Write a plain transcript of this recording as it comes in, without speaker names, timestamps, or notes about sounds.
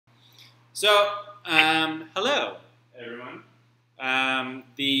So, hello, everyone.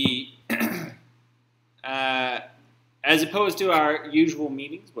 The as opposed to our usual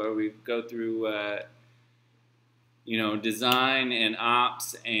meetings where we go through, design and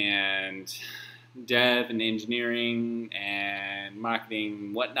ops and dev and engineering and marketing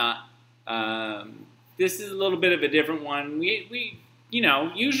and whatnot. This is a little bit of a different one.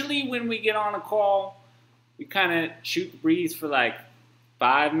 Usually when we get on a call, we kind of shoot the breeze for like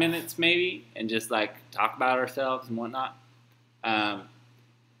 5 minutes maybe and just like talk about ourselves and whatnot.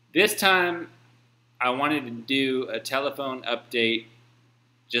 This time I wanted to do a telephone update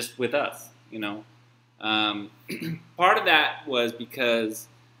just with us, Part of that was because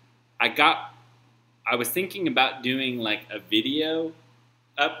I was thinking about doing like a video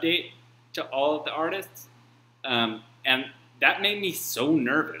update to all of the artists, and that made me so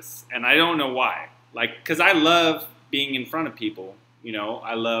nervous, and I don't know why. Like, because I love being in front of people,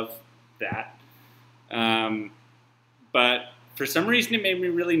 I love that. But for some reason, it made me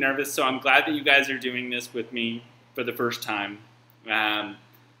really nervous. So I'm glad that you guys are doing this with me for the first time.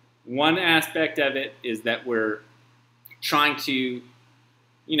 One aspect of it is that we're trying to,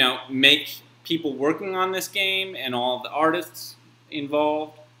 make people working on this game and all of the artists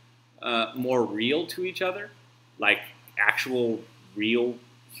involved more real to each other, like actual real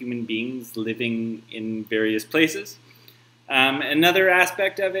human beings living in various places. Another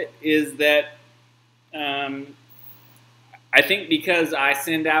aspect of it is that I think because I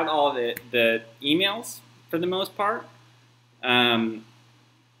send out all the emails for the most part,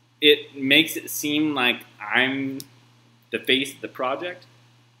 it makes it seem like I'm the face of the project,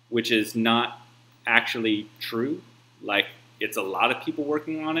 which is not actually true. Like, it's a lot of people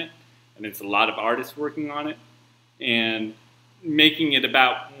working on it, and it's a lot of artists working on it, and making it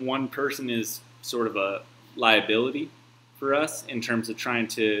about one person is sort of a liability for us in terms of trying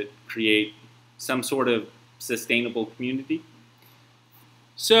to create some sort of sustainable community.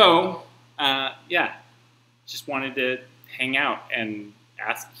 So, just wanted to hang out and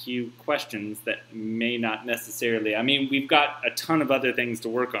ask you questions that may not necessarily, we've got a ton of other things to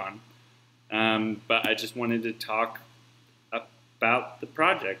work on, but I just wanted to talk about the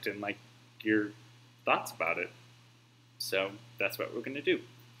project and like your thoughts about it. So that's what we're going to do.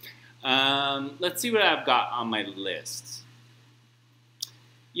 Let's see what I've got on my list.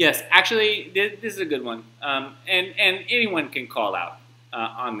 Yes, actually, this is a good one, and anyone can call out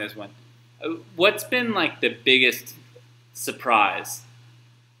on this one. What's been like the biggest surprise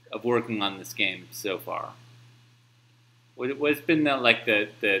of working on this game so far? What's been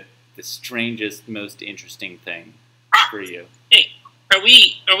the strangest, most interesting thing for you? Hey, are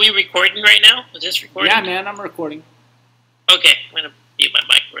we recording right now? Is this recording? Yeah, man, I'm recording. Okay, I'm gonna mute my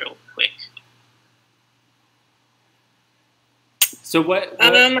mic real quick. So what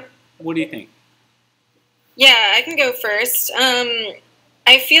do you think? Yeah, I can go first.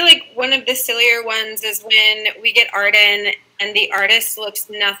 I feel like one of the sillier ones is when we get art in and the artist looks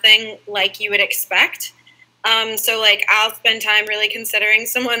nothing like you would expect. So like I'll spend time really considering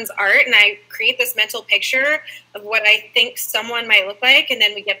someone's art and I create this mental picture of what I think someone might look like, and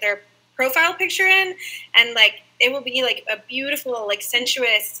then we get their profile picture in, and like it will be like a beautiful, like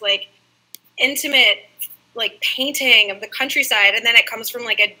sensuous, like intimate, like painting of the countryside, and then it comes from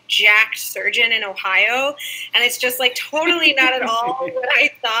like a jacked surgeon in Ohio, and it's just like totally not at all what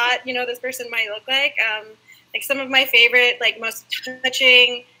I thought this person might look like. Like some of my favorite, like most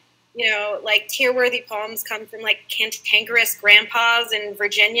touching, like tear-worthy poems come from like cantankerous grandpas in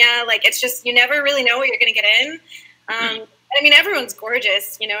Virginia. Like it's just, you never really know what you're going to get in. Everyone's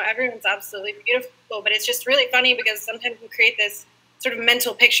gorgeous, everyone's absolutely beautiful, but it's just really funny because sometimes we create this sort of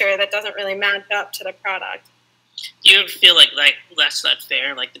mental picture that doesn't really match up to the product. Do you ever feel like that's not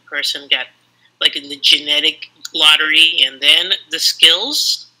fair? Like the person got like in the genetic lottery and then the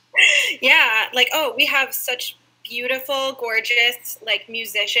skills? Yeah, like, oh, we have such beautiful, gorgeous, like,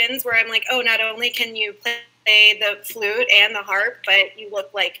 musicians where I'm like, oh, not only can you play the flute and the harp, but you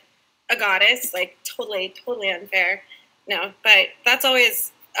look like a goddess. Like, totally, totally unfair. No, but that's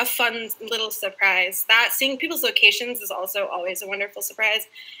always a fun little surprise. That seeing people's locations is also always a wonderful surprise.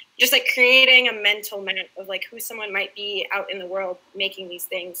 Just like creating a mental map of like who someone might be out in the world making these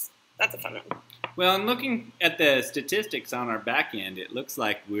things. That's a fun one. Well, and looking at the statistics on our back end, it looks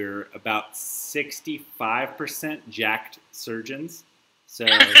like we're about 65% jacked surgeons. So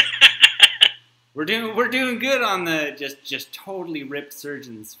we're doing good on the just totally ripped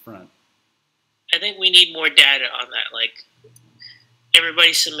surgeons front. I think we need more data on that. Like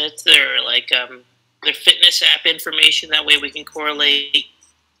everybody submits their their fitness app information. That way we can correlate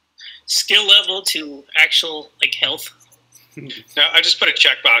skill level to actual like health. No, I just put a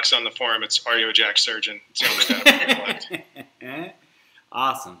checkbox on the forum. It's Are you a Jack Surgeon? It's the only tab left.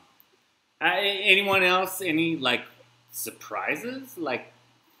 Awesome. Anyone else? Any like surprises? Like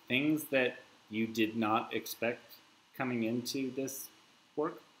things that you did not expect coming into this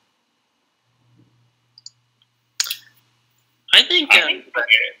work? I think.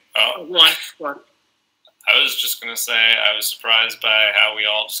 One. I was just gonna say I was surprised by how we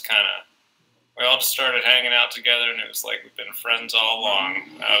all just started hanging out together, and it was like we've been friends all along.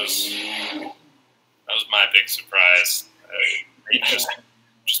 That was my big surprise. It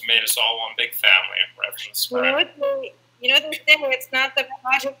just made us all one big family. You know what they say? It's not the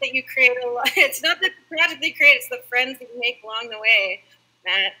project that you create. It's not the project that you create. It's the friends that you make along the way.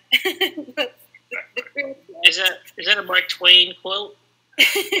 Matt. Is that a Mark Twain quote?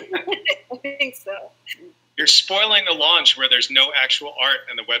 I think so. You're spoiling the launch where there's no actual art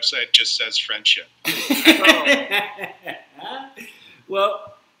and the website just says friendship.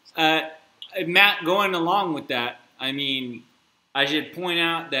 Well, Matt, going along with that, I mean, I should point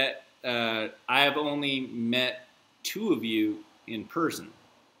out that I have only met 2 of you in person,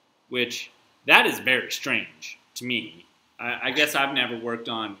 which that is very strange to me. I guess I've never worked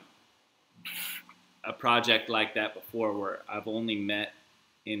on a project like that before where I've only met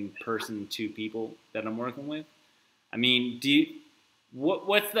in person 2 people that I'm working with. I mean,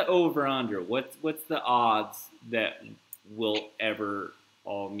 what's the over under? What's the odds that we'll ever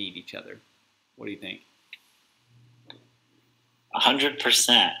all meet each other? What do you think?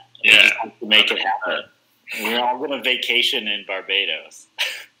 100%. Yeah. We just have to make it happen. We're all going to vacation in Barbados.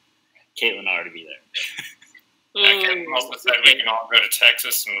 Caitlin will already be there. Kevin also said we can all go to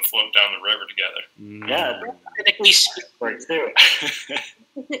Texas and float down the river together. Yeah,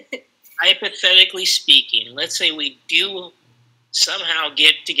 Hypothetically speaking, let's say we do somehow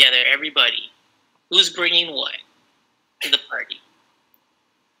get together, everybody. Who's bringing what to the party?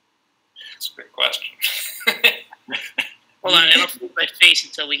 That's a good question. Hold on, I don't move my face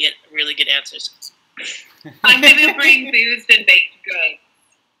until we get really good answers. I'm going to bring booze and baked goods.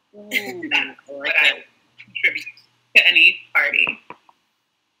 That's I like what that. I would contribute to any party.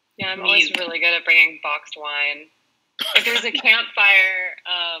 Yeah, I'm always really good at bringing boxed wine. If there's a campfire,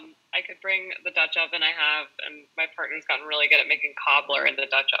 I could bring the Dutch oven I have, and my partner's gotten really good at making cobbler in the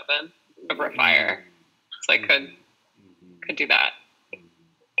Dutch oven over a fire. So I could do that.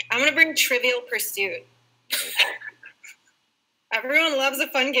 I'm going to bring Trivial Pursuit. Everyone loves a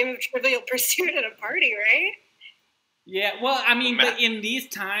fun game of Trivial Pursuit at a party, right? Yeah, well, I mean, but in these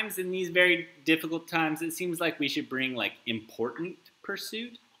times, in these very difficult times, it seems like we should bring, like, important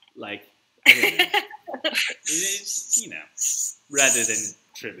pursuit. Like, I don't know. You know, rather than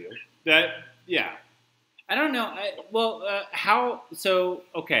trivial. Yeah. I don't know.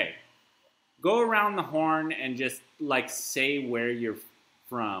 Okay. Go around the horn and just, like, say where you're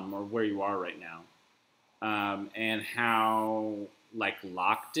from or where you are right now. And how, like,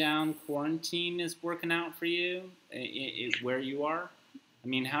 lockdown quarantine is working out for you, where you are. I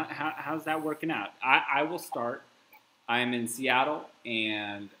mean, how's that working out? I will start. I'm in Seattle,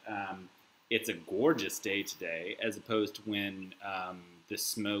 and it's a gorgeous day today, as opposed to when the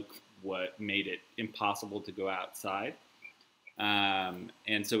smoke made it impossible to go outside. And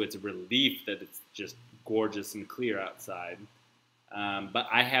so it's a relief that it's just gorgeous and clear outside. But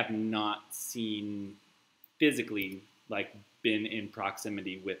I have not seen physically, like, been in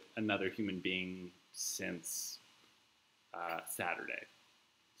proximity with another human being since Saturday.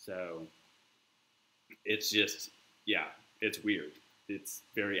 So it's just, yeah, it's weird. It's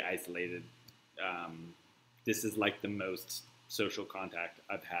very isolated. This is like the most social contact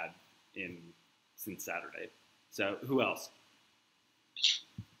I've had since Saturday. So who else?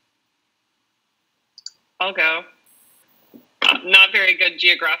 I'll go. Not very good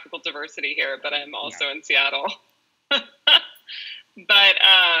geographical diversity here, but I'm also in Seattle. But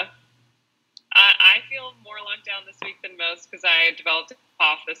I feel more locked down this week than most because I developed a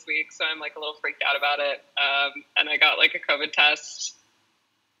cough this week, so I'm like a little freaked out about it. And I got like a COVID test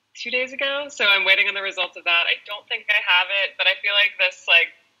 2 days ago, so I'm waiting on the results of that. I don't think I have it, but I feel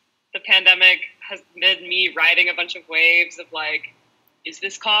like the pandemic has been me riding a bunch of waves of like, is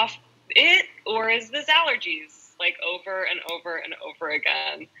this cough it, or is this allergies? Like over and over and over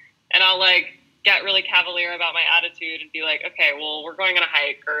again. And I'll like get really cavalier about my attitude and be like, okay, well, we're going on a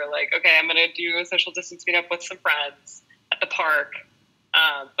hike, or like, okay, I'm going to do a social distance meetup with some friends at the park.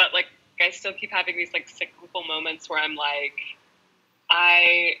 But like, I still keep having these like cyclical moments where I'm like,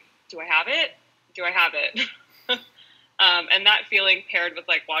 do I have it? Do I have it? And that feeling paired with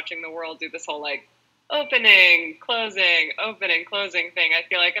like watching the world do this whole like opening, closing thing. I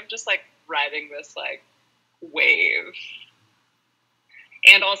feel like I'm just like riding this like wave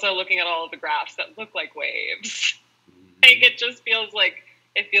and also looking at all of the graphs that look like waves. Like it just feels like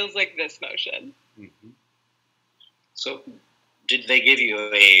this motion. So, did they give you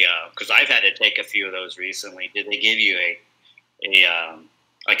a? Because I've had to take a few of those recently. Did they give you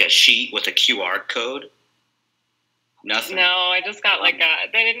like a sheet with a QR code? Nothing. No, I just got like I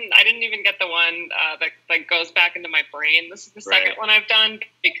didn't even get the one that goes back into my brain. This is the second one I've done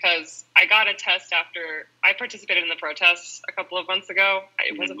because I got a test after I participated in the protests a couple of months ago.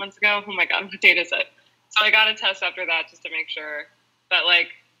 Was it months ago? Oh my God, what date is it? So I got a test after that just to make sure. But like,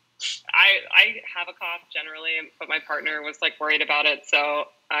 I have a cough generally, but my partner was like worried about it. So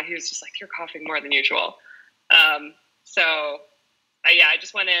he was just like, "You're coughing more than usual." I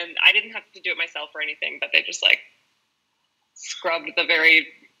just went in. I didn't have to do it myself or anything, but they just like scrubbed the very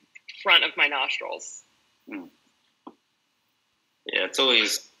front of my nostrils. Yeah, it's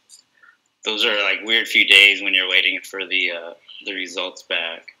always, those are like weird few days when you're waiting for the results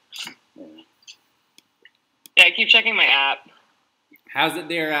back. Yeah, I keep checking my app. How's it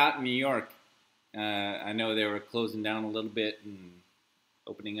there out in New York? I know they were closing down a little bit and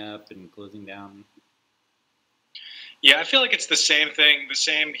opening up and closing down. Yeah, I feel like it's the same thing. The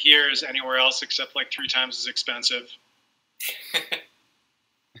same here as anywhere else, except like 3 times as expensive.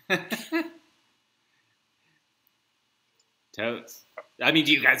 Totes. I mean,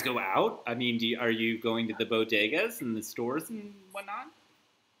 do you guys go out? I mean, are you going to the bodegas and the stores and whatnot?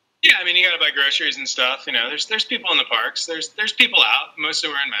 Yeah, I mean, you got to buy groceries and stuff. You know, there's people in the parks. There's people out. Most of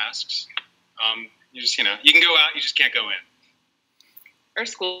them wearing masks. You just, you know, you can go out. You just can't go in. Our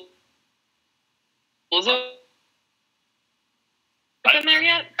school is open there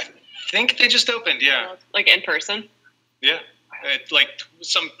yet? I think they just opened. Yeah, like in person. Yeah, it's like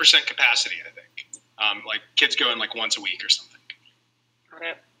some percent capacity. I think. Like kids go in like once a week or something. Got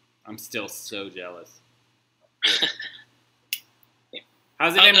it. I'm still so jealous.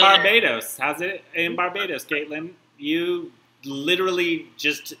 How's it in Barbados? How's it in Barbados, Caitlin? You literally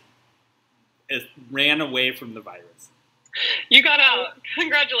just ran away from the virus. You got out.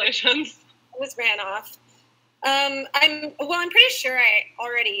 Congratulations. I was ran off. I'm pretty sure I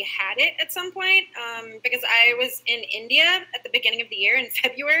already had it at some point because I was in India at the beginning of the year in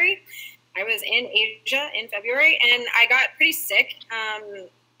February. I was in Asia in February, and I got pretty sick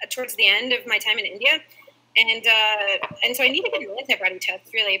towards the end of my time in India. And so I need to get an antibody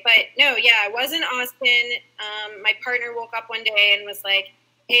test, really. But no, yeah, I was in Austin. My partner woke up one day and was like,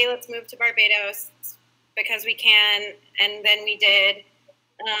 "Hey, let's move to Barbados because we can." And then we did.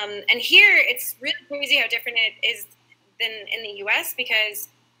 And here, it's really crazy how different it is than in the U.S. because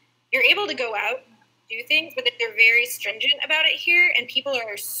you're able to go out, do things, but they're very stringent about it here, and people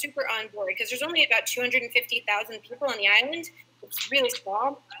are super on board because there's only about 250,000 people on the island. It's really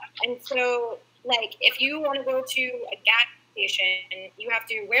small, and so. Like, if you want to go to a gas station, you have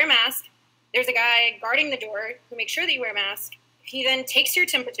to wear a mask. There's a guy guarding the door who makes sure that you wear a mask. He then takes your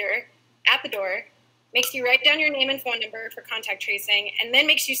temperature at the door, makes you write down your name and phone number for contact tracing, and then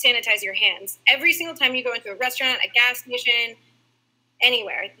makes you sanitize your hands. Every single time you go into a restaurant, a gas station,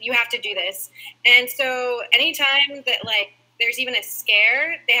 anywhere, you have to do this. And so anytime that, like, there's even a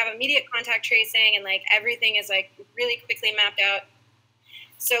scare, they have immediate contact tracing, and, like, everything is, like, really quickly mapped out.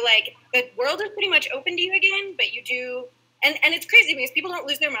 So, like, the world is pretty much open to you again, but you do, and it's crazy because people don't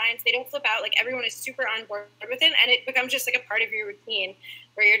lose their minds. They don't flip out. Like, everyone is super on board with it, and it becomes just, like, a part of your routine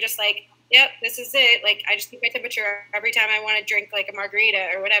where you're just like, yep, this is it. Like, I just keep my temperature every time I want to drink, like, a margarita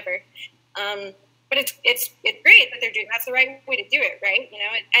or whatever. But it's great that they're doing, that's the right way to do it, right? You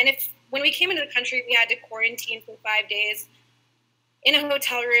know, and when we came into the country, we had to quarantine for 5 days in a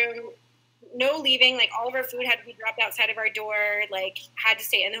hotel room. No leaving, like all of our food had to be dropped outside of our door, like had to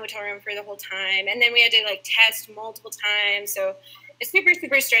stay in the hotel room for the whole time. And then we had to like test multiple times. So it's super,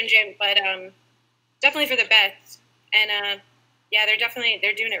 super stringent, but definitely for the best. And yeah, they're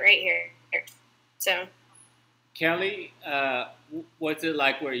doing it right here. So Kelly, what's it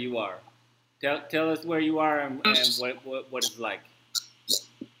like where you are? Tell us where you are and what it's like.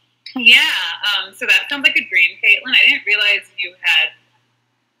 Yeah, so that sounds like a dream, Caitlin. I didn't realize you had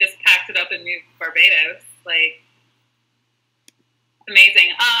just packed it up and moved to Barbados. Like,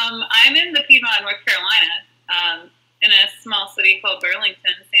 amazing. I'm in the Piedmont, North Carolina, in a small city called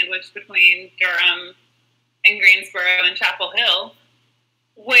Burlington, sandwiched between Durham and Greensboro and Chapel Hill,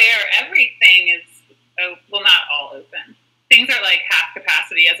 where everything is, well, not all open. Things are like half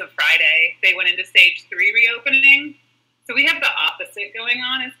capacity as of Friday. They went into stage 3 reopening. So we have the opposite going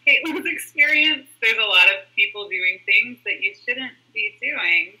on as Caitlin's experience. There's a lot of people doing things that you shouldn't be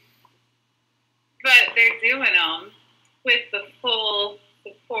doing. But they're doing them with the full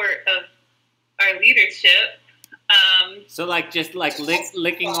support of our leadership. So like just like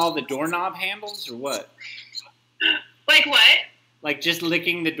licking all the doorknob handles or what? Like what? Like just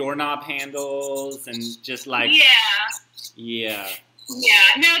licking the doorknob handles and just like yeah.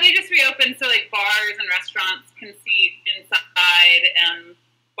 No, they just reopened, so like bars and restaurants can seat inside, and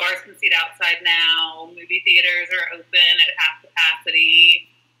bars can seat outside now. Movie theaters are open at half capacity.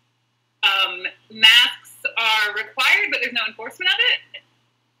 Masks are required, but there's no enforcement of it.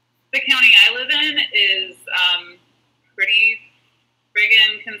 The county I live in is pretty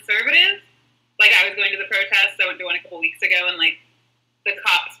friggin' conservative. Like, I was going to the protest, I went to one a couple weeks ago, and like the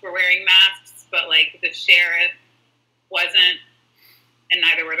cops were wearing masks, but like the sheriff wasn't, and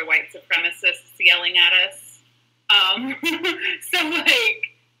neither were the white supremacists yelling at us. So like,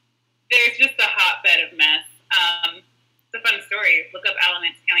 there's just a hotbed of mess. It's a fun story. Look up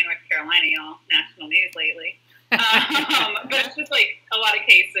Alamance County, North Carolina, y'all. National news lately. But it's just like a lot of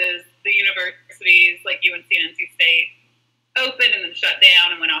cases. The universities, like UNC and NC State, opened and then shut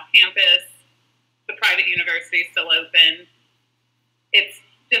down and went off campus. The private universities still open. It's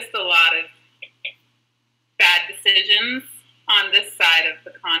just a lot of bad decisions on this side of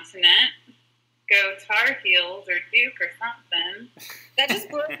the continent. Go Tar Heels or Duke or something. That just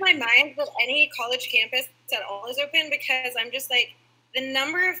blows my mind that any college campus at all is open, because I'm just like, the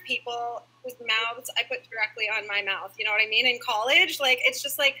number of people whose mouths I put directly on my mouth, you know what I mean? In college, like, it's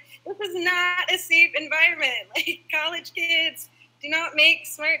just like, this is not a safe environment. Like, college kids do not make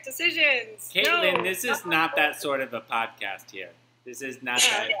smart decisions. Caitlin, No, this is not that sort of a podcast here. This is not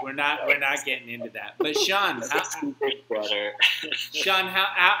that. We're not getting into that. But Sean,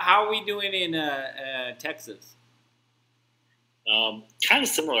 how are we doing in Texas? Kind of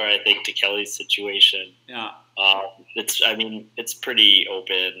similar, I think, to Kelly's situation. Yeah. It's pretty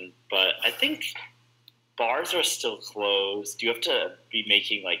open, but I think bars are still closed. You have to be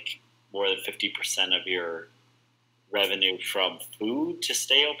making like more than 50% of your revenue from food to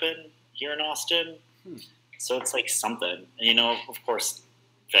stay open here in Austin. So it's like something. And, of course,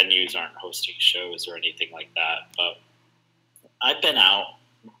 venues aren't hosting shows or anything like that. But I've been out,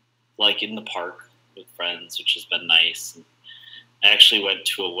 like, in the park with friends, which has been nice. And I actually went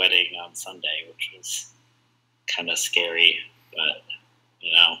to a wedding on Sunday, which was kind of scary. But,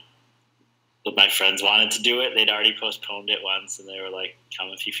 but my friends wanted to do it. They'd already postponed it once, and they were like, come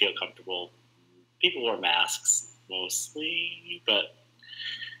if you feel comfortable. People wore masks mostly, but,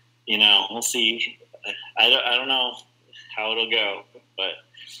 we'll see. I don't know how it'll go, but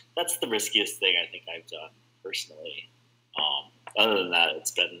that's the riskiest thing I think I've done personally. Other than that, it's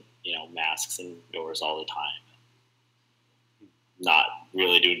been, masks indoors all the time. Not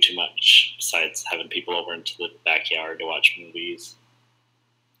really doing too much besides having people over into the backyard to watch movies.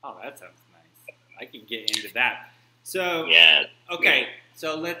 Oh, that sounds nice. I can get into that. So, yeah. Okay,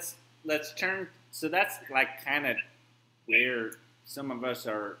 so let's turn. So that's like kind of where some of us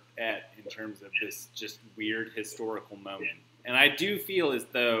are at in terms of this just weird historical moment. And I do feel as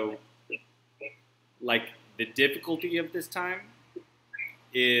though, like, the difficulty of this time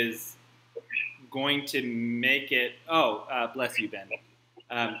is going to make it... bless you, Ben.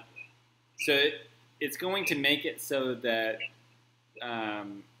 It's going to make it so that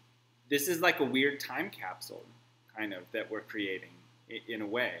this is like a weird time capsule, kind of, that we're creating, in a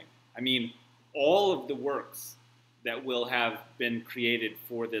way. I mean, all of the works that will have been created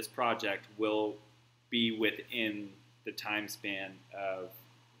for this project will be within the time span of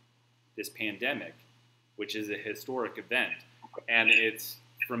this pandemic, which is a historic event, and it's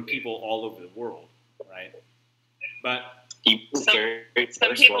from people all over the world, right? But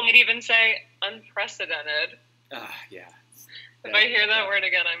some people might even say unprecedented. Yeah. If I hear that word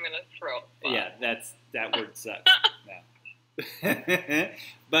again, I'm gonna throw up. Yeah, that word sucks. No.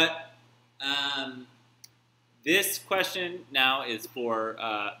 But this question now is for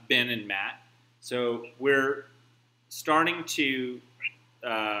Ben and Matt. So we're starting to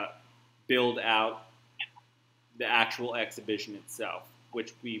build out the actual exhibition itself,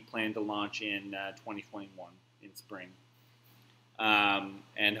 which we plan to launch in 2021 in spring,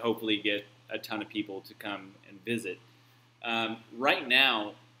 and hopefully get a ton of people to come and visit. Right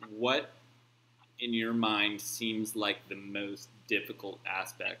now, what in your mind seems like the most difficult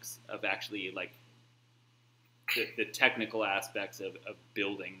aspects of actually like the technical aspects of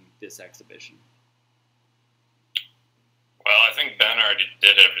building this exhibition? Well, I think Ben already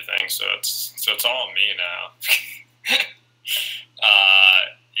did everything, so it's all on me now.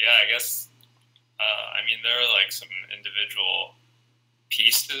 I guess. There are like some individual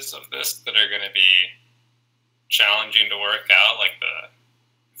pieces of this that are going to be challenging to work out, like the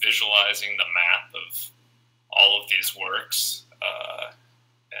visualizing the map of all of these works,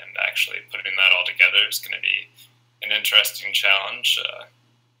 and actually putting that all together is going to be an interesting challenge.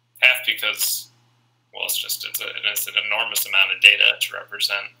 Half because, well, it's an enormous amount of data to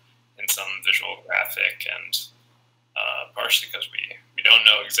represent in some visual graphic, and partially because we don't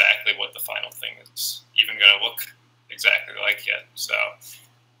know exactly what the final thing is even going to look exactly like yet. So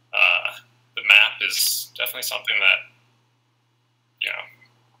the map is definitely something that, you know,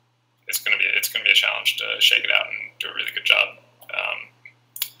 it's going to be a challenge to shake it out and do a really good job.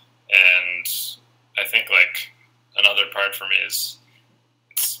 And I think like another part for me is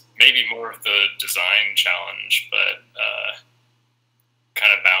it's maybe more of the design challenge, but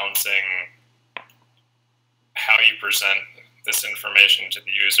kind of balancing how you present this information to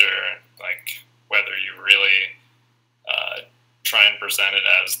the user, like whether you really try and present it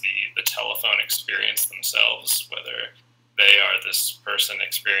as the telephone experience themselves, whether they are this person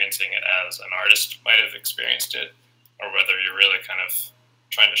experiencing it as an artist might have experienced it, or whether you're really kind of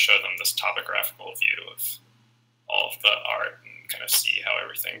trying to show them this topographical view of all of the art and kind of see how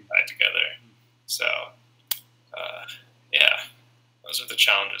everything tied together. So, yeah, those are the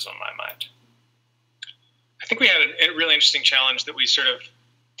challenges on my mind. I think we had a really interesting challenge that we sort of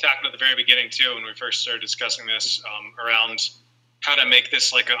tackled at the very beginning too, when we first started discussing this, around how to make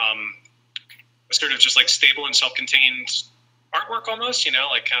this like a sort of just like stable and self-contained artwork almost, you know,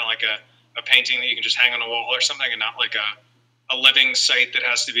 like kind of like a painting that you can just hang on a wall or something, and not like a living site that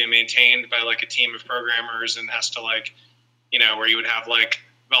has to be maintained by like a team of programmers and has to like, you know, where you would have like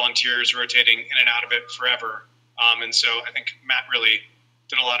volunteers rotating in and out of it forever. And so I think Matt really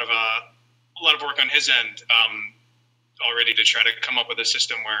did a lot of work on his end already to try to come up with a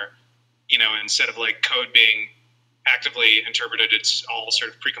system where, you know, instead of like code being actively interpreted, it's all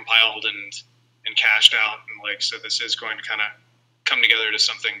sort of precompiled and cached out, and like, so this is going to kind of come together to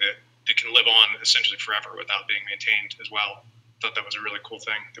something that can live on essentially forever without being maintained as well. Thought that was a really cool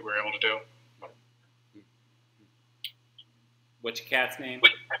thing that we were able to do. What's your cat's name?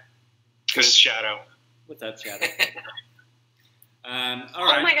 This is Shadow. What's up, Shadow? All right.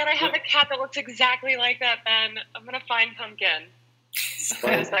 Oh my god, I have a cat that looks exactly like that, Ben. I'm gonna find Pumpkin.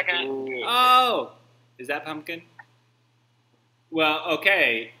 Wait a second. Oh, is that Pumpkin? Well,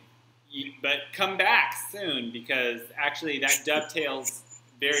 okay, but come back soon, because actually that dovetails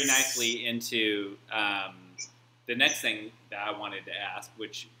very nicely into the next thing that I wanted to ask,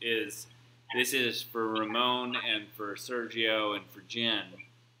 which is, this is for Ramon and for Sergio and for Jen.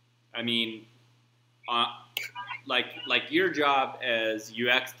 I mean, like your job as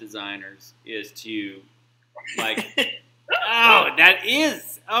UX designers is to like,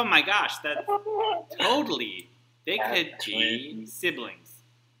 oh my gosh, that totally, they could be siblings.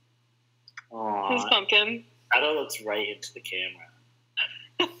 Who's Pumpkin? Shadow looks right into the camera.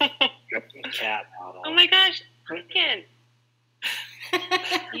 Cat model. Oh my gosh, Pumpkin.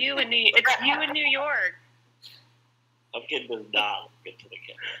 It's you in New York. Pumpkin does not look into the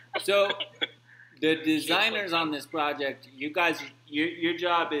camera. So, the designers on this project, you guys, your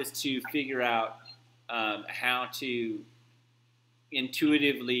job is to figure out how to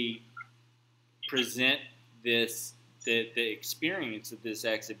intuitively present the experience of this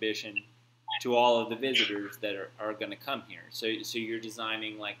exhibition to all of the visitors that are going to come here. So you're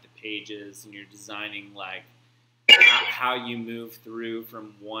designing like the pages, and you're designing like how you move through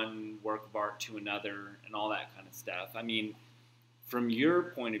from one work of art to another and all that kind of stuff. I mean, from your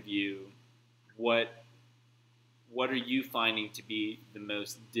point of view, what are you finding to be the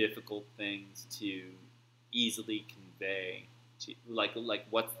most difficult things to easily convey? To, like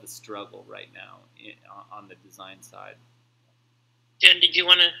what's the struggle right now on the design side? Jen, did you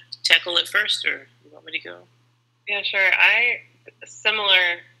want to tackle it first, or you want me to go? Yeah, sure.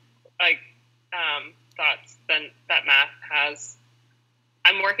 Similar thoughts that Matt has.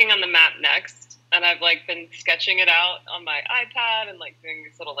 I'm working on the map next, and I've like been sketching it out on my iPad and like doing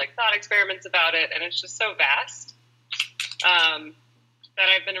these little like thought experiments about it, and it's just so vast that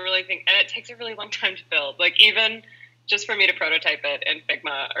I've been really thinking, and it takes a really long time to build. Like even just for me to prototype it in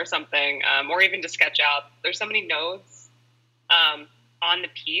Figma or something, or even to sketch out, there's so many nodes on the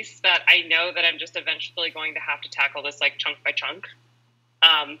piece that I know that I'm just eventually going to have to tackle this like chunk by chunk.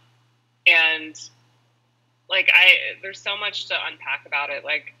 And like there's so much to unpack about it.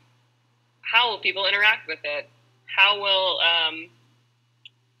 Like, how will people interact with it? How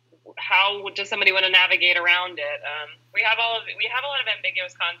does somebody want to navigate around it? We have a lot of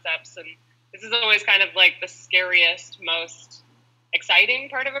ambiguous concepts, and this is always kind of like the scariest, most exciting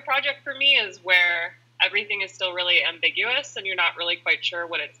part of a project for me, is where everything is still really ambiguous and you're not really quite sure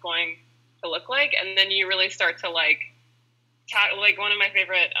what it's going to look like. And then you really start to like one of my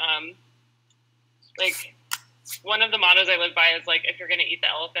favorite, one of the mottos I live by is like, if you're going to eat the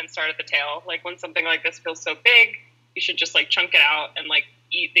elephant, start at the tail. Like when something like this feels so big you should just like chunk it out and like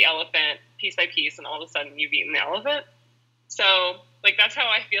eat the elephant piece by piece, and all of a sudden you've eaten the elephant. So like that's how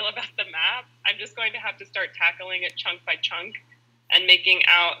I feel about the map. I'm just going to have to start tackling it chunk by chunk and making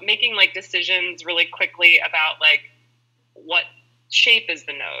like decisions really quickly about like what shape is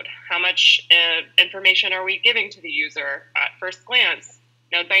the node, how much information are we giving to the user at first glance,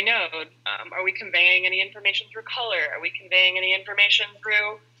 node by node. Are we conveying any information through color? Are we conveying any information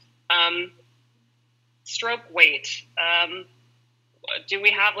through stroke weight? Do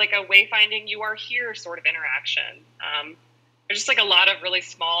we have like a wayfinding you are here sort of interaction? There's just like a lot of really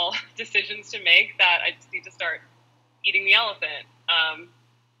small decisions to make that I just need to start eating the elephant.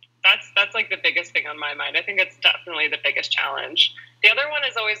 That's like the biggest thing on my mind. I think it's definitely the biggest challenge. The other one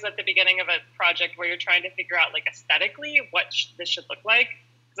is always at the beginning of a project where you're trying to figure out like aesthetically what this should look like.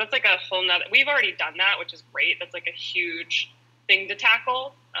 Because that's like a whole nother, we've already done that, which is great. That's like a huge thing to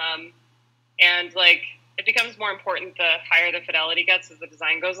tackle. And like, it becomes more important the higher the fidelity gets as the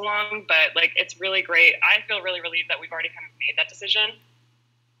design goes along. But like, it's really great. I feel really relieved that we've already kind of made that decision.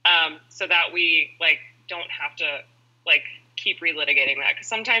 So that we like don't have to like keep relitigating that, because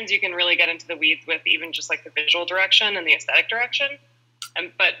sometimes you can really get into the weeds with even just like the visual direction and the aesthetic direction.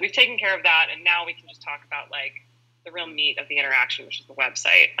 But we've taken care of that, and now we can just talk about like the real meat of the interaction, which is the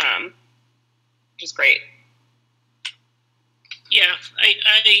website, which is great. Yeah,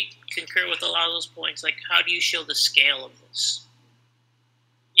 I concur with a lot of those points. Like, how do you show the scale of this?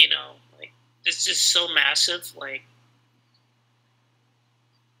 You know, like, it's just so massive. Like,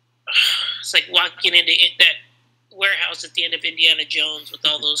 it's like walking into that warehouse at the end of Indiana Jones with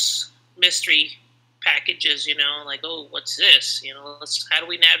all those mystery packages, you know, like, oh, what's this? You know, how do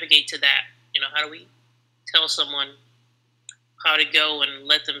we navigate to that? You know, how do we tell someone how to go and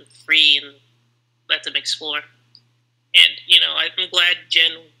let them free and let them explore? And, you know, I'm glad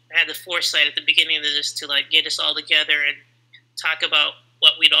Jen had the foresight at the beginning of this to, like, get us all together and talk about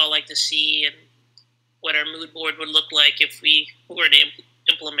what we'd all like to see and what our mood board would look like if we were to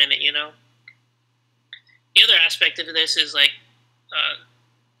implement it, you know? The other aspect of this is, like,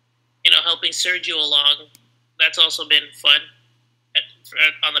 you know, helping Sergio along. That's also been fun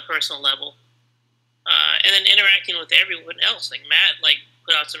on the personal level. And then interacting with everyone else. Like, Matt, like,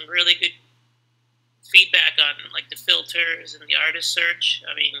 put out some really good feedback on, like, the filters and the artist search.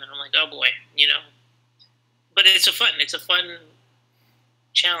 I mean, I'm like, oh, boy, you know. But it's a fun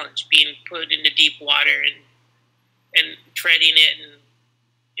challenge, being put into deep water and treading it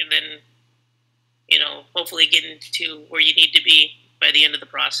and then, you know, hopefully getting to where you need to be by the end of the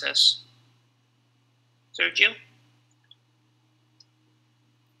process. Sergio?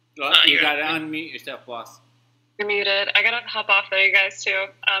 Well, you got to unmute yourself, boss. You're muted. I got to hop off there, you guys, too.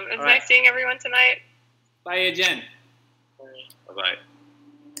 It was nice seeing everyone tonight. Bye, Jen. Bye-bye.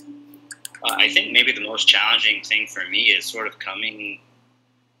 I think maybe the most challenging thing for me is sort of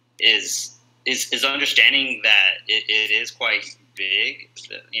is understanding that it is quite big,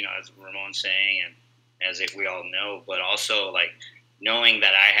 you know, as Ramon's saying, and as we all know, but also like knowing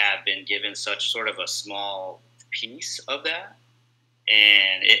that I have been given such sort of a small piece of that,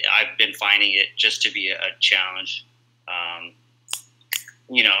 and I've been finding it just to be a challenge.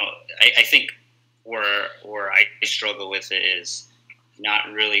 You know, I think where I struggle with it is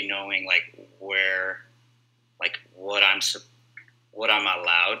not really knowing like where, like what I'm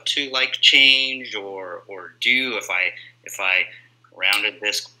allowed to like change or do. If I rounded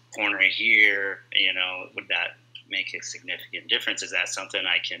this corner here, you know, would that make a significant difference? Is that something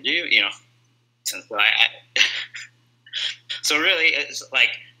I can do? You know, so so really, it's like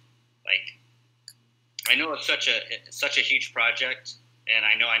I know it's such a huge project, and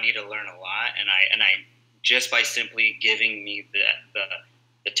I know I need to learn a lot, and I just by simply giving me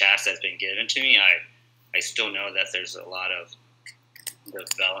the task that's been given to me, I still know that there's a lot of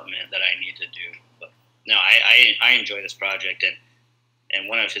development that I need to do. But no, I enjoy this project, and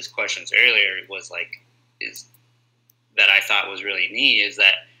one of his questions earlier was like, is that I thought was really neat is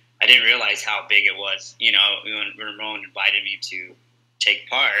that I didn't realize how big it was. You know, when Ramon invited me to take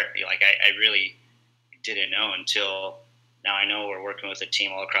part, like I really didn't know until now. I know we're working with a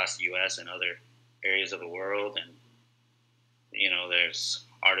team all across the U.S. and other areas of the world, and you know, there's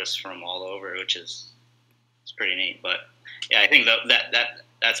artists from all over, which is it's pretty neat. But yeah, I think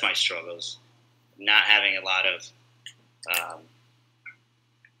that's my struggles, not having a lot of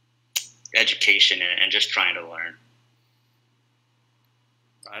education and just trying to learn.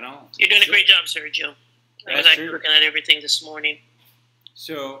 I know. You're doing a great job, Sergio. I was actually looking at everything this morning.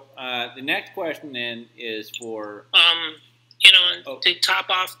 So the next question then is for you know, to top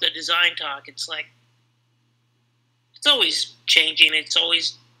off the design talk, it's like it's always changing. It's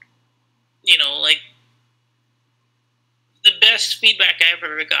always, you know, like the best feedback I've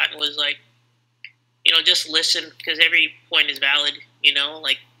ever gotten was like, just listen because every point is valid.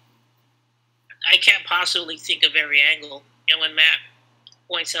 Like I can't possibly think of every angle. And when Matt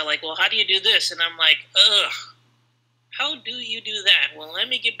points out, like, well, how do you do this? And I'm like, ugh, how do you do that? Well, let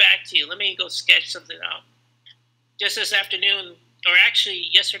me get back to you. Let me go sketch something out. Just this afternoon, or actually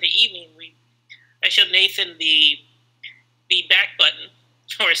yesterday evening, I showed Nathan the back button.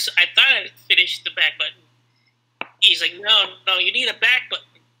 Or I thought I finished the back button. He's like, no, you need a back button.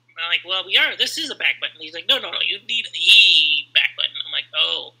 I'm like, well, this is a back button. He's like, no, you need a back button. I'm like,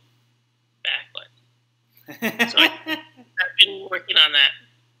 oh, back button. So I've been working on that.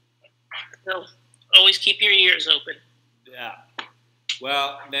 So always keep your ears open. Yeah.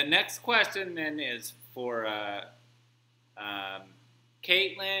 Well, the next question then is for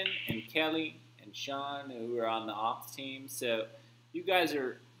Caitlin and Kelly and Sean, who are on the ops team. So you guys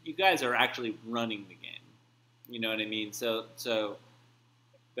are actually running the game. You know what I mean? So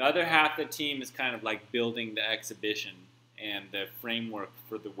the other half of the team is kind of like building the exhibition and the framework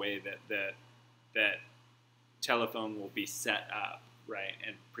for the way that Telephone will be set up, right,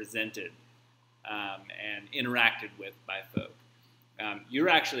 and presented and interacted with by folk. You're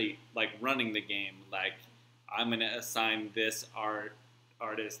actually like running the game. Like, I'm going to assign this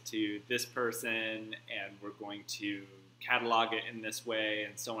artist to this person, and we're going to catalog it in this way,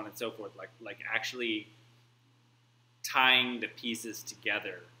 and so on and so forth. Like actually tying the pieces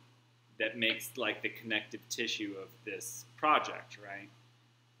together that makes like the connective tissue of this project, right?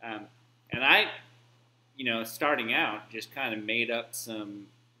 And I, starting out, just kind of made up some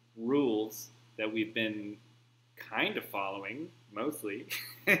rules that we've been kind of following, mostly.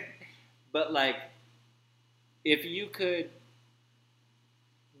 But like, if you could,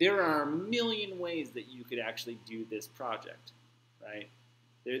 there are a million ways that you could actually do this project, right?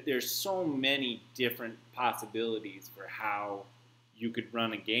 There's so many different possibilities for how you could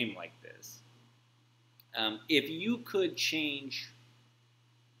run a game like this. If you could change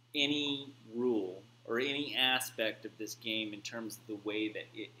any rule or any aspect of this game in terms of the way that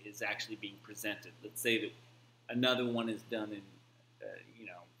it is actually being presented, let's say that another one is done in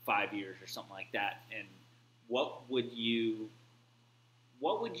 5 years or something like that, and what would you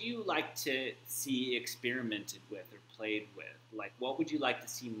like to see experimented with or played with? Like, what would you like to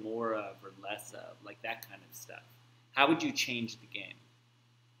see more of or less of? Like that kind of stuff. How would you change the game?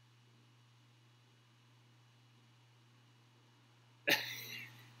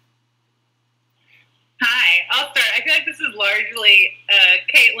 Hi, I'll start. I feel like this is largely a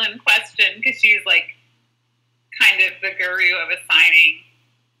Caitlin question because she's like kind of the guru of assigning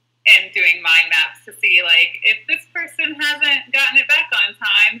and doing mind maps to see like if this person hasn't gotten it back on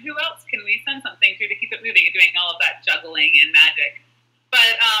time, who else can we send something to keep it moving and doing all of that juggling and magic.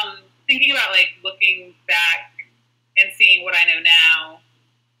 But thinking about like looking back and seeing what I know now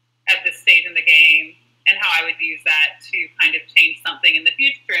at this stage in the game and how I would use that to kind of change something in the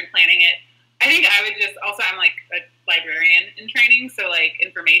future and planning it. I think I would just also, I'm like a librarian in training, so like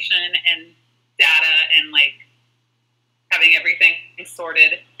information and data and like having everything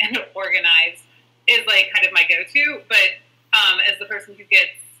sorted and organized is like kind of my go-to. But as the person who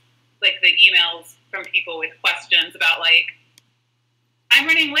gets like the emails from people with questions about like, I'm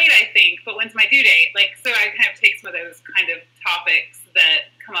running late, I think, but when's my due date? Like, so I kind of take some of those kind of topics that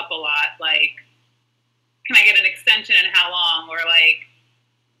come up a lot, like, can I get an extension and how long? Or like,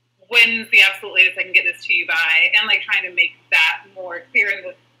 when's the absolute latest I can get this to you by? And like trying to make that more clear in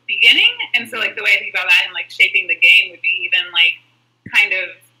the beginning. And so like the way I think about that and like shaping the game would be even like kind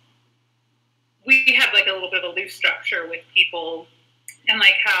of, we have like a little bit of a loose structure with people and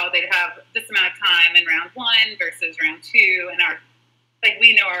like how they'd have this amount of time in round 1 versus round 2, and our, like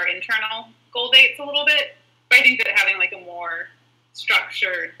we know our internal goal dates a little bit, but I think that having like a more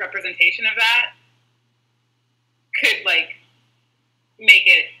structured representation of that could like make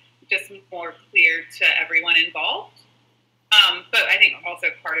it just more clear to everyone involved. But I think also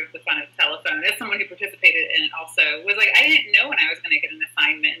part of the fun of Telephone, as someone who participated in it also, was like, I didn't know when I was going to get an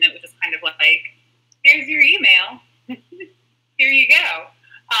assignment, and it was just kind of like, here's your email. Here you go.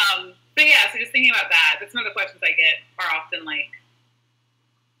 But yeah, so just thinking about that, but some of the questions I get are often like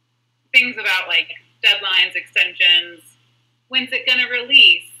things about like deadlines, extensions, when's it going to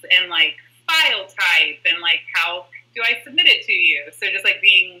release, and like file type, and like how do I submit it to you? So just like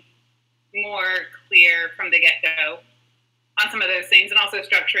being more clear from the get-go on some of those things, and also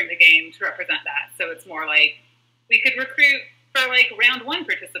structuring the game to represent that. So it's more like we could recruit for like round 1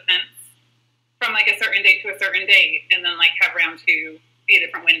 participants from like a certain date to a certain date, and then like have round 2 be a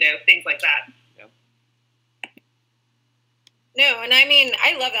different window, things like that. Yep. No, and I mean,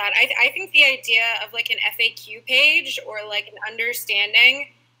 I love that. I think the idea of like an FAQ page or like an understanding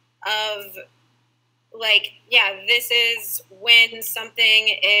of like, yeah, this is when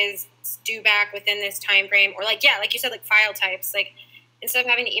something is due back within this time frame, or like, yeah, like you said, like file types, like instead of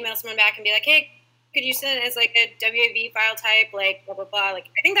having to email someone back and be like, hey, could you send it as like a WAV file type, like blah blah blah. Like,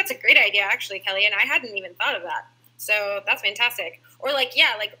 I think that's a great idea actually, Kelly, and I hadn't even thought of that. So that's fantastic. Or like,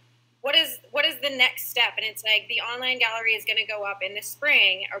 yeah, like what is the next step? And it's like the online gallery is going to go up in the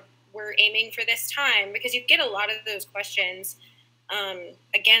spring, or we're aiming for this time, because you get a lot of those questions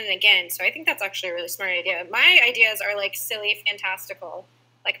again and again. So I think that's actually a really smart idea. My ideas are like silly, fantastical.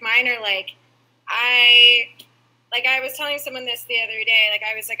 Like mine are like, I was telling someone this the other day. Like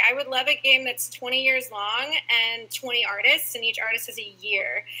I was like, I would love a game that's 20 years long and 20 artists, and each artist is a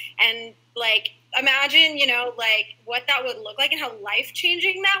year. And like, imagine, you know, like what that would look like and how life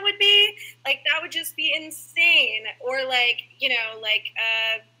changing that would be. Like that would just be insane. Or like, you know, like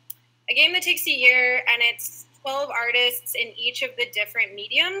a game that takes a year and it's 12 artists in each of the different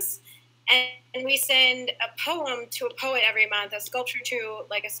mediums, and we send a poem to a poet every month, a sculpture to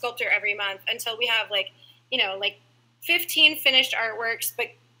like a sculptor every month, until we have like, you know, like 15 finished artworks, but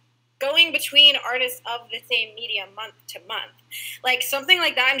going between artists of the same medium month to month, like something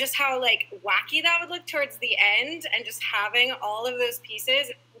like that. And just how like wacky that would look towards the end, and just having all of those pieces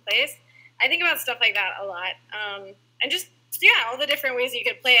in place. I think about stuff like that a lot, and just, yeah, all the different ways you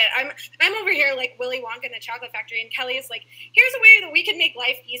could play it. I'm over here like Willy Wonka in the Chocolate Factory, and Kelly is like, here's a way that we can make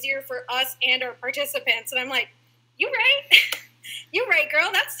life easier for us and our participants. And I'm like, you right? You're right,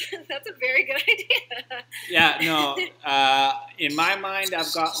 girl. That's a very good idea. Yeah, no. In my mind,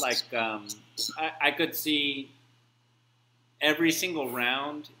 I've got like I could see every single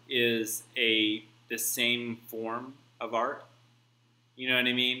round is the same form of art. You know what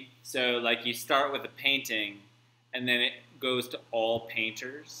I mean? So like you start with a painting, and then it goes to all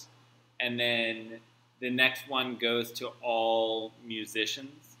painters, and then the next one goes to all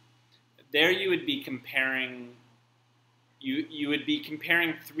musicians. There you would be comparing. You would be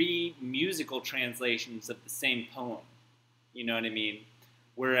comparing three musical translations of the same poem. You know what I mean?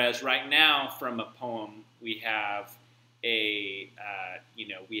 Whereas right now, from a poem, we have a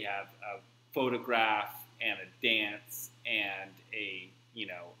photograph and a dance and a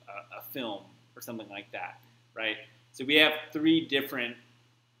film or something like that, right? So we have three different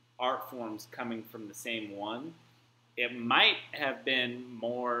art forms coming from the same one. It might have been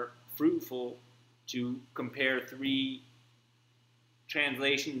more fruitful to compare three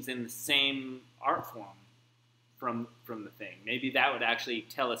translations in the same art form from the thing. Maybe that would actually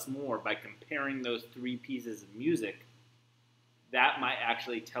tell us more by comparing those three pieces of music. That might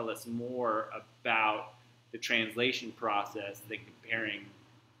actually tell us more about the translation process than comparing,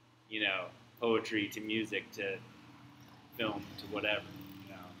 poetry to music to film to whatever.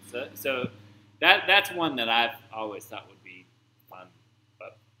 So that's one that I've always thought would be fun,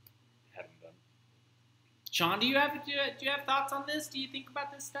 but haven't done. Sean, do you have thoughts on this? Do you think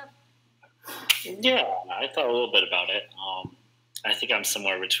about this stuff? Yeah, I thought a little bit about it. I think I'm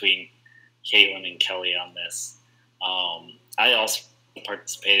somewhere between Caitlin and Kelly on this. I also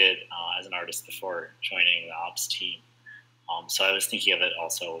participated as an artist before joining the ops team, so I was thinking of it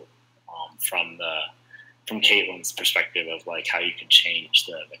also from Caitlin's perspective of like how you could change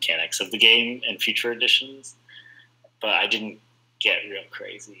the mechanics of the game in future editions. But I didn't get real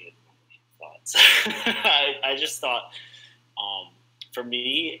crazy in thoughts. I just thought, for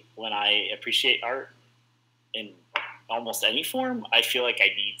me, when I appreciate art in almost any form, I feel like I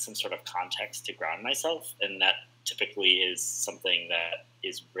need some sort of context to ground myself, and that typically is something that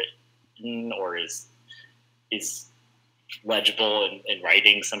is written or is legible in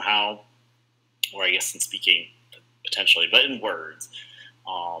writing somehow, or I guess in speaking potentially, but in words.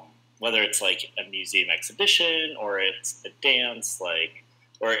 Whether it's like a museum exhibition or it's a dance,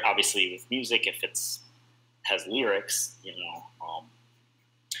 or obviously with music, if has lyrics,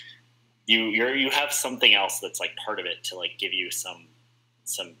 you have something else that's like part of it to like give you some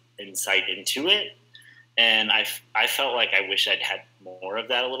insight into it. And I felt like I wish I'd had more of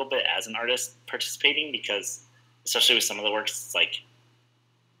that a little bit as an artist participating, because especially with some of the works, it's like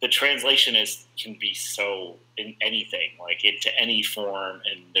the translation can be so in anything, like into any form,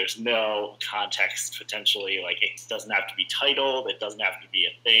 and there's no context potentially. Like it doesn't have to be titled, it doesn't have to be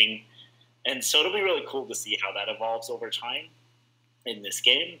a thing. And so it'll be really cool to see how that evolves over time in this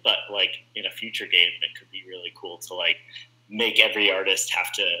game. But like in a future game, it could be really cool to like make every artist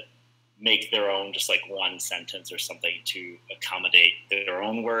have to make their own, just like one sentence or something to accommodate their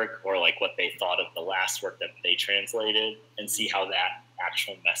own work, or like what they thought of the last work that they translated, and see how that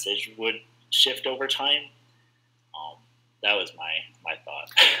actual message would shift over time. That was my thought.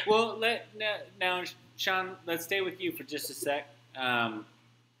 Well, now, Sean, let's stay with you for just a sec.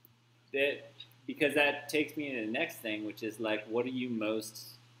 Because that takes me to the next thing, which is like, what are you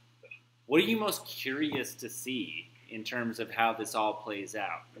most curious to see in terms of how this all plays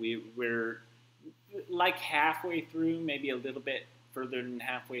out? We're like halfway through, maybe a little bit further than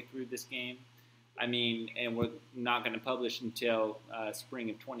halfway through this game. I mean, and we're not going to publish until spring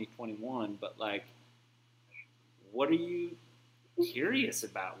of 2021. But like, what are you curious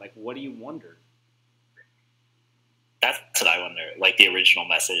about? Like, what do you wonder? That's what I wonder. Like the original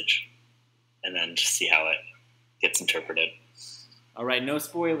message, and then just see how it gets interpreted. All right, no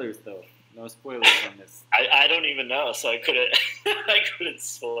spoilers though. No spoilers on this. I don't even know, so I couldn't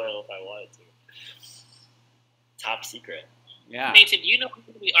spoil if I wanted to. Top secret. Yeah. Nathan, do you know how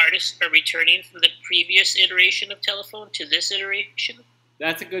many artists are returning from the previous iteration of Telephone to this iteration?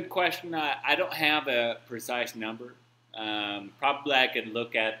 That's a good question. I don't have a precise number. Probably I could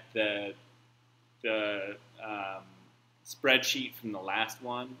look at the spreadsheet from the last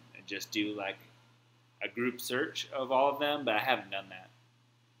one and just do like a group search of all of them, but I haven't done that.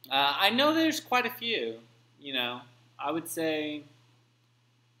 I know there's quite a few. You know, I would say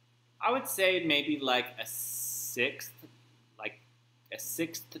maybe like a sixth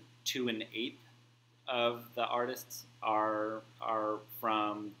to an eighth of the artists are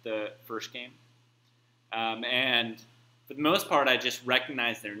from the first game, and for the most part, I just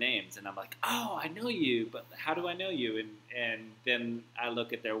recognize their names, and I'm like, oh, I know you, but how do I know you? And then I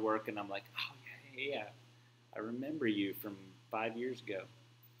look at their work, and I'm like, oh yeah, I remember you from 5 years ago.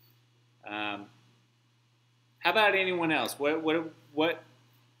 How about anyone else? What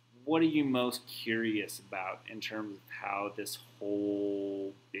are you most curious about in terms of how this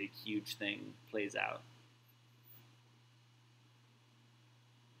whole big, huge thing plays out?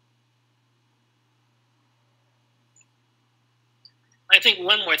 I think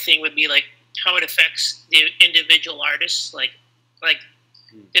one more thing would be like how it affects the individual artists. Like,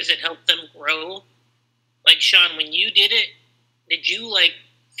 does it help them grow? Like Sean, when you did it, did you like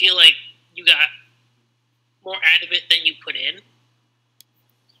feel like you got more out of it than you put in?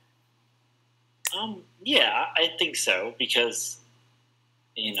 Yeah, I think so, because,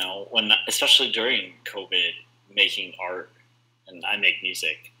 you know, especially during COVID, making art, and I make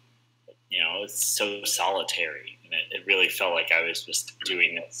music, you know, it's so solitary, and it really felt like I was just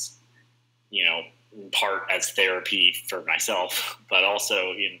doing this, you know, in part as therapy for myself, but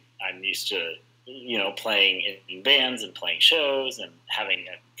also, you know, I'm used to, you know, playing in bands and playing shows and having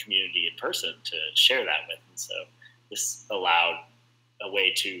a community in person to share that with, and so this allowed a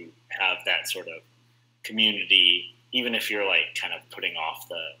way to have that sort of community, even if you're like kind of putting off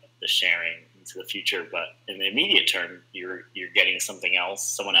the sharing into the future, but in the immediate term, you're getting something else,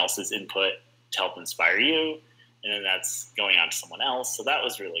 someone else's input to help inspire you, and then that's going on to someone else. So that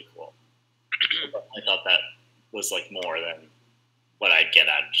was really cool. I thought that was like more than what I'd get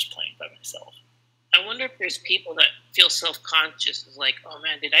out of just playing by myself. I wonder if there's people that feel self-conscious, is like, oh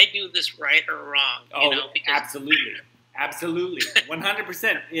man, did I do this right or wrong? You know, because absolutely,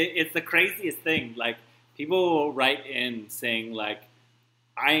 100%. It's the craziest thing. Like, people will write in saying like,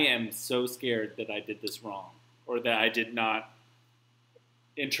 I am so scared that I did this wrong, or that I did not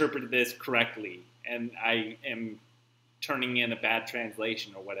interpret this correctly, and I am turning in a bad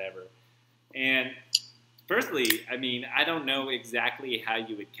translation or whatever. And firstly, I mean, I don't know exactly how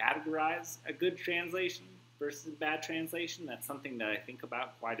you would categorize a good translation versus a bad translation. That's something that I think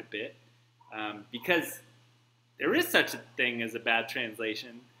about quite a bit, because there is such a thing as a bad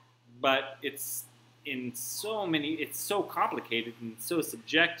translation, but it's so complicated and so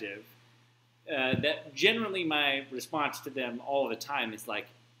subjective that generally my response to them all the time is like,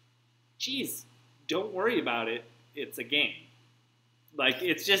 geez, don't worry about it. It's a game. Like,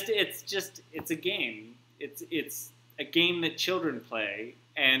 it's a game. It's a game that children play,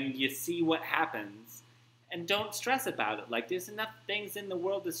 and you see what happens, and don't stress about it. Like, there's enough things in the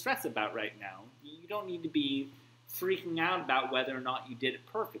world to stress about right now. You don't need to be freaking out about whether or not you did it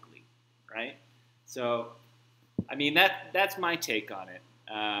perfectly, right? So, I mean, that's my take on it.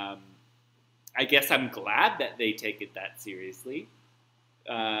 I guess I'm glad that they take it that seriously,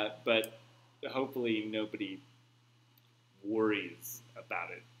 but hopefully nobody worries about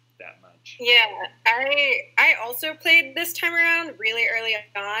it that much. Yeah, I also played this time around really early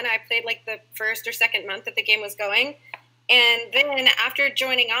on. I played like the first or second month that the game was going, and then after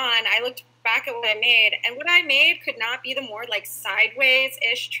joining on, I looked back at what I made, and what I made could not be the more like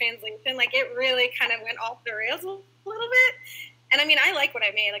sideways-ish translation. Like, it really kind of went off the rails a little bit. And I mean, I like what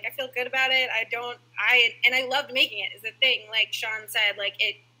I made. Like, I feel good about it. I loved making it, is the thing. Like Sean said, like,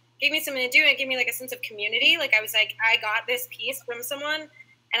 it gave me something to do. It gave me like a sense of community. Like I was like, I got this piece from someone,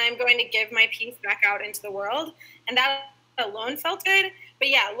 and I'm going to give my piece back out into the world. And that alone felt good. But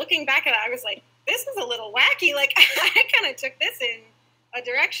yeah, looking back at it, I was like, this is a little wacky. Like I kind of took this in a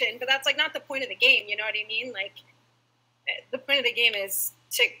direction, but that's like not the point of the game. You know what I mean? Like the point of the game is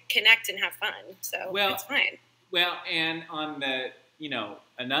to connect and have fun. So it's fine. Well, and on the,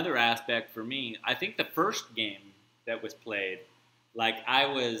 another aspect for me, I think the first game that was played, like I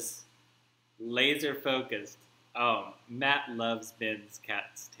was laser focused. Oh, Matt loves Ben's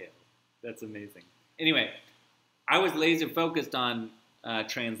Cat's Tail. That's amazing. Anyway, I was laser focused on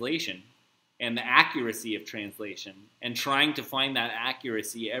translation and the accuracy of translation and trying to find that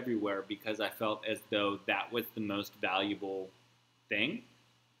accuracy everywhere because I felt as though that was the most valuable thing.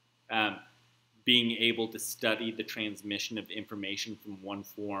 Being able to study the transmission of information from one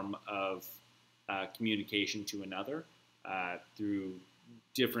form of communication to another through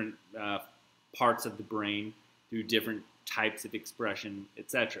different parts of the brain, through different types of expression,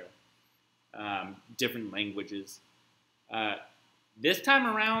 etc., different languages. This time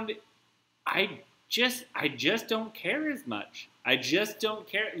around, I just don't care as much. I just don't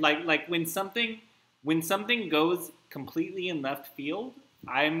care. Like when something goes completely in left field,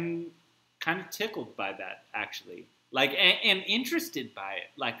 I'm kind of tickled by that, actually. Like, and interested by it.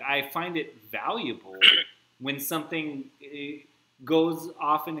 Like, I find it valuable when something goes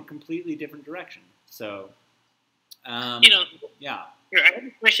off in a completely different direction. So, yeah. Here, I have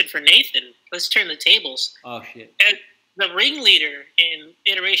a question for Nathan. Let's turn the tables. Oh, shit. As the ringleader in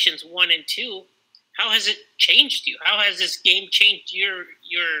iterations 1 and 2, how has it changed you? How has this game changed your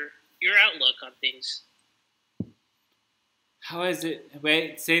outlook on things? How has it...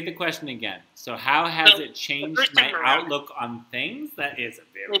 Wait, say the question again. So how has it changed my outlook on things? That is a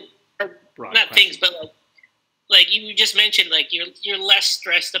very broad not question. Things, but like you just mentioned, like you're less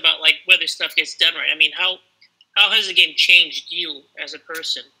stressed about like whether stuff gets done right. I mean, how has the game changed you as a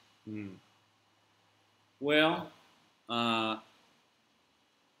person? Well, I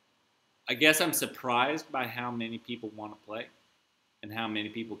guess I'm surprised by how many people want to play and how many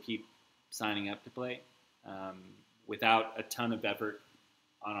people keep signing up to play. Without a ton of effort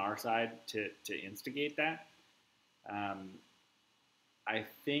on our side to instigate that. I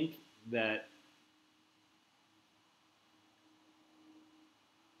think that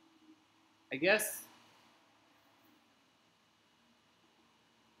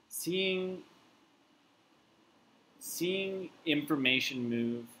seeing information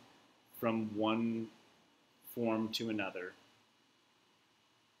move from one form to another,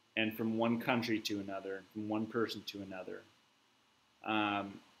 and from one country to another, from one person to another,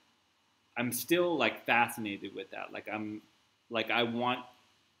 I'm still like fascinated with that. I want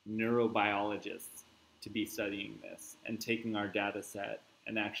neurobiologists to be studying this and taking our data set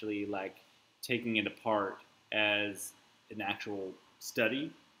and actually like taking it apart as an actual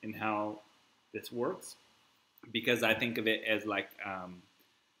study in how this works, because I think of it as like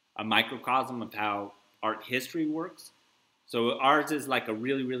a microcosm of how art history works. So ours is like a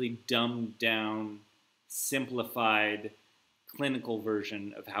really, really dumbed down, simplified, clinical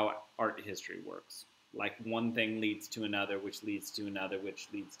version of how art history works. Like one thing leads to another, which leads to another, which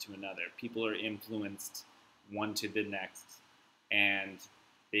leads to another. People are influenced one to the next, and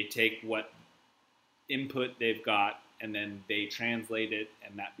they take what input they've got, and then they translate it,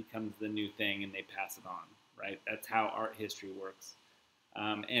 and that becomes the new thing, and they pass it on, right? That's how art history works.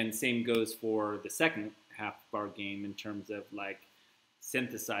 And same goes for the second half of our game in terms of like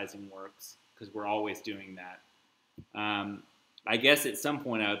synthesizing works, because we're always doing that. I guess at some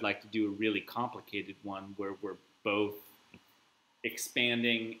point I would like to do a really complicated one where we're both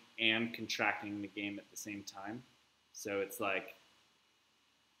expanding and contracting the game at the same time. So it's like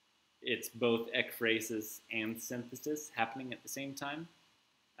it's both ekphrasis and synthesis happening at the same time,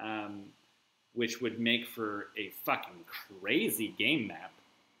 which would make for a fucking crazy game map.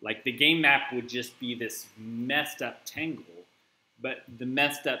 Like the game map would just be this messed up tangle, but the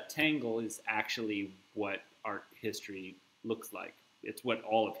messed up tangle is actually what art history looks like. It's what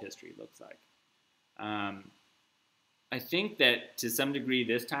all of history looks like. I think that to some degree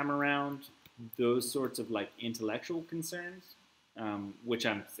this time around, those sorts of like intellectual concerns, which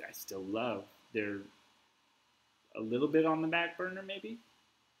I still love, they're a little bit on the back burner maybe,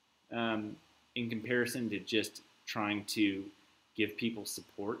 in comparison to just trying to give people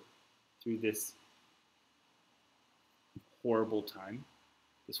support through this horrible time,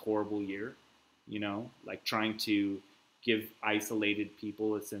 this horrible year, like trying to give isolated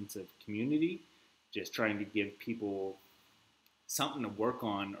people a sense of community, just trying to give people something to work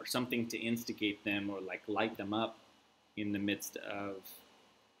on or something to instigate them or like light them up in the midst of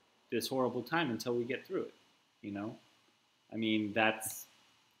this horrible time until we get through it. You know, I mean,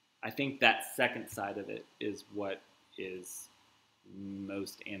 I think that second side of it is what is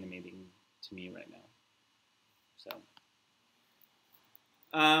most animating to me right now. So,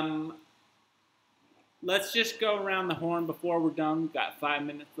 let's just go around the horn before we're done. We've got 5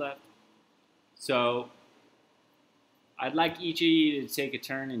 minutes left. So, I'd like each of you to take a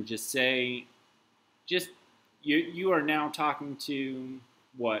turn and just say, you are now talking to,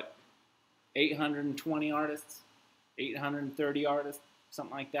 what, 820 artists, 830 artists,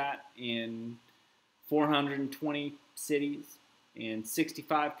 something like that, in 420 cities, in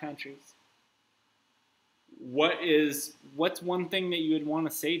 65 countries. What's one thing that you would want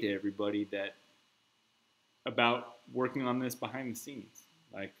to say to everybody about working on this behind the scenes?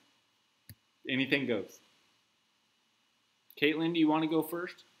 Like, anything goes. Caitlin, do you want to go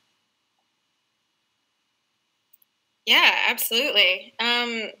first? Yeah, absolutely.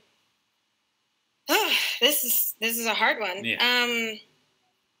 This is a hard one. Yeah. I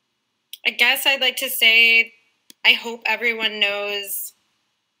guess I'd like to say I hope everyone knows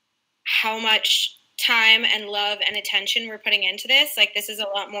how much time and love and attention we're putting into this. Like, this is a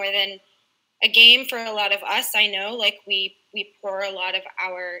lot more than a game for a lot of us. I know, like, we pour a lot of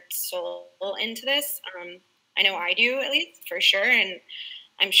our soul into this. I know I do, at least, for sure, and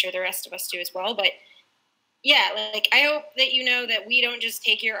I'm sure the rest of us do as well. But yeah, like, I hope that you know that we don't just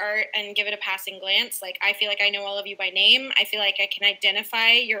take your art and give it a passing glance. Like, I feel like I know all of you by name. I feel like I can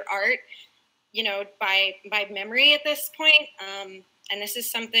identify your art, you know, by memory at this point. And this is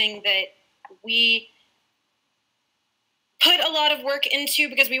something that we put a lot of work into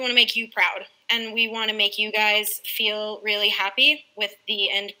because we want to make you proud. And we want to make you guys feel really happy with the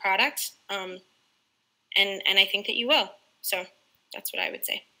end product. And I think that you will. So that's what I would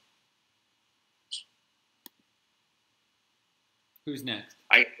say. Who's next?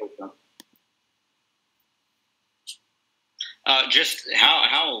 I hope so. Just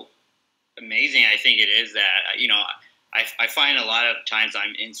how amazing I think it is that, you know, I find a lot of times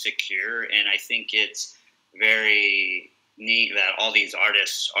I'm insecure, and I think it's very neat that all these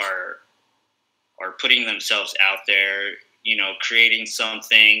artists are putting themselves out there, you know, creating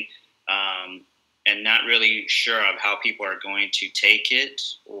something, and not really sure of how people are going to take it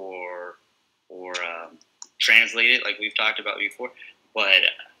or translate it, like we've talked about before. But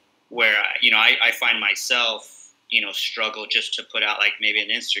where, you know, I find myself, you know, struggle just to put out like maybe an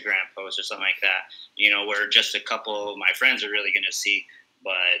Instagram post or something like that, you know, where just a couple of my friends are really going to see.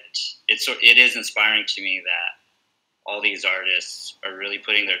 But it is inspiring to me that all these artists are really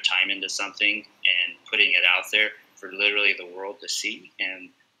putting their time into something and putting it out there for literally the world to see. And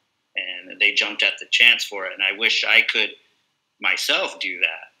they jumped at the chance for it. And I wish I could myself do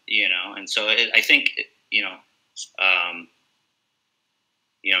that, you know. And so I think, you know,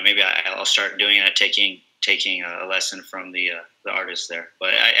 maybe I'll start doing that, taking a lesson from the artists there.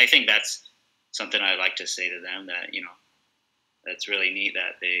 But I think that's something I'd like to say to them, that, you know, that's really neat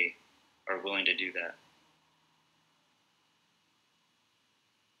that they are willing to do that.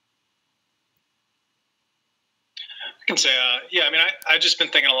 I can say, yeah, I mean, I've just been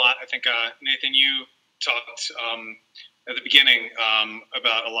thinking a lot. I think, Nathan, you talked at the beginning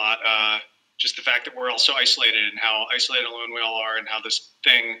about a lot, just the fact that we're all so isolated and how isolated alone we all are, and how this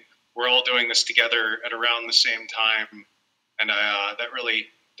thing, we're all doing this together at around the same time. And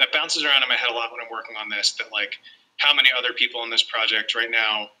that bounces around in my head a lot when I'm working on this, that like how many other people in this project right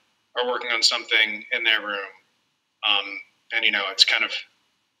now are working on something in their room. And, you know, it's kind of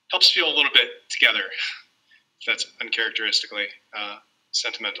helps feel a little bit together. That's uncharacteristically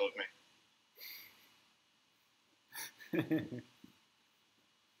sentimental of me.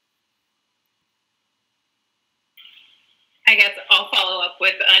 I guess I'll follow up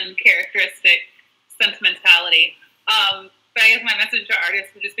with uncharacteristic sentimentality. But I guess my message to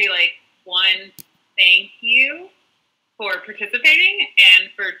artists would just be like, one, thank you for participating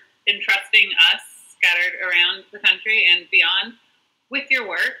and for entrusting us scattered around the country and beyond with your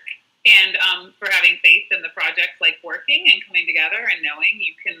work, and for having faith in the project, like working and coming together and knowing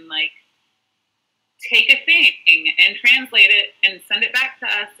you can like take a thing and translate it and send it back to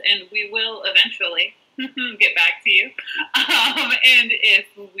us, and we will eventually get back to you. And if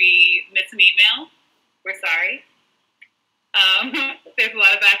we miss an email, we're sorry. There's a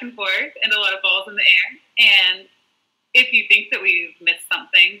lot of back and forth and a lot of balls in the air. And if you think that we've missed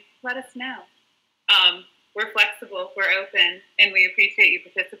something, let us know. We're flexible, we're open, and we appreciate you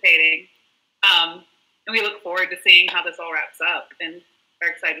participating. And we look forward to seeing how this all wraps up, and are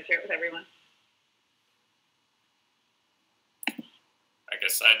excited to share it with everyone. I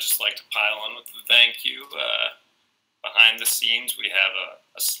guess I'd just like to pile on with the thank you. behind the scenes, we have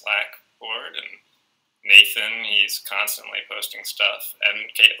a Slack board, and Nathan, he's constantly posting stuff, and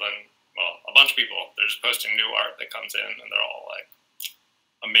Caitlin, well, a bunch of people, they're just posting new art that comes in, and they're all like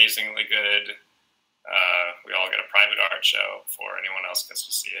amazingly good. We all get a private art show before anyone else gets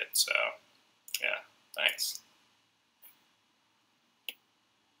to see it. So, yeah, thanks.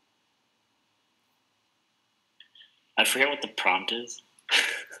 I forget what the prompt is.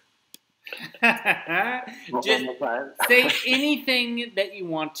 Just say anything that you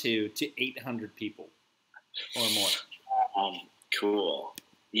want to 800 people or more. Cool.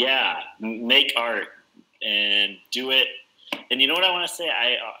 Yeah, make art and do it. And you know what I want to say?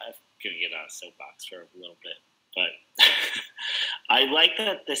 I'm going to get on a soapbox for a little bit, but I like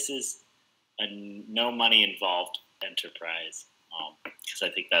that this is a no money involved enterprise, because I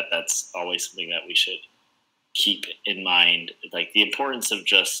think that that's always something that we should keep in mind, like the importance of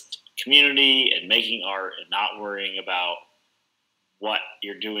just community and making art and not worrying about what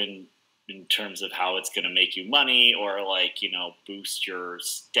you're doing in terms of how it's going to make you money or like, you know, boost your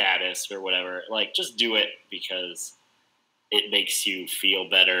status or whatever. Like, just do it because it makes you feel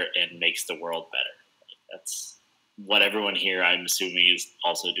better and makes the world better. Like, that's what everyone here, I'm assuming, is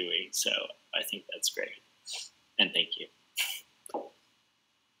also doing. So I think that's great. And thank you.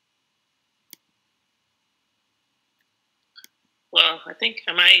 Well, I think,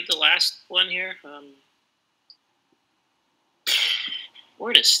 am I the last one here?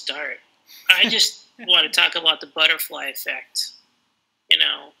 Where to start? I just want to talk about the butterfly effect. You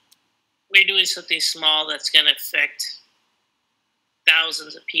know, we're doing something small that's going to affect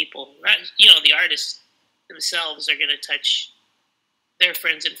thousands of people. Not, you know, the artists themselves are going to touch their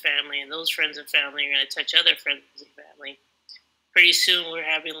friends and family, and those friends and family are going to touch other friends and family. Pretty soon we're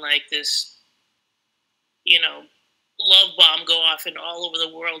having like this, you know, love bomb go off in all over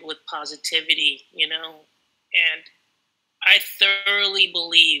the world with positivity, you know, and I thoroughly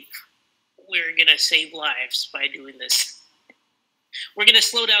believe we're going to save lives by doing this. We're going to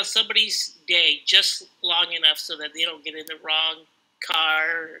slow down somebody's day just long enough so that they don't get in the wrong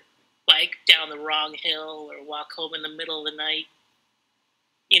car, or bike down the wrong hill, or walk home in the middle of the night.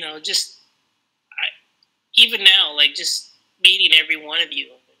 You know, just even now, like just meeting every one of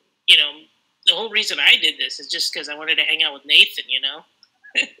you, you know, the whole reason I did this is just because I wanted to hang out with Nathan, you know?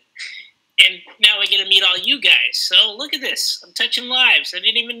 And now I get to meet all you guys. So look at this. I'm touching lives. I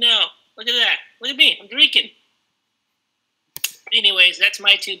didn't even know. Look at that. Look at me. I'm drinking. Anyways, that's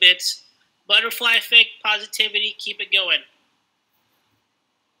my 2 bits. Butterfly effect, positivity, keep it going.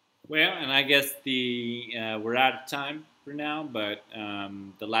 Well, and I guess we're out of time for now, but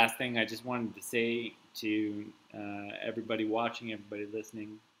the last thing I just wanted to say to everybody watching, everybody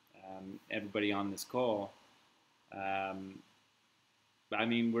listening, everybody on this call, I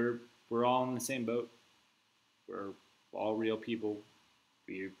mean, we're all in the same boat. We're all real people.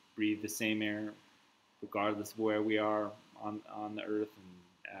 We breathe the same air, regardless of where we are on the earth.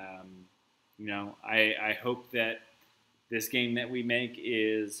 And you know, I hope that this game that we make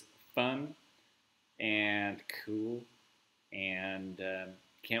is fun and cool, and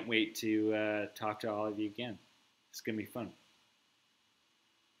can't wait to talk to all of you again. It's gonna be fun.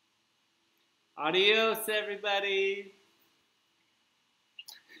 Adios, everybody.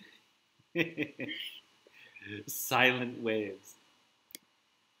 Silent waves.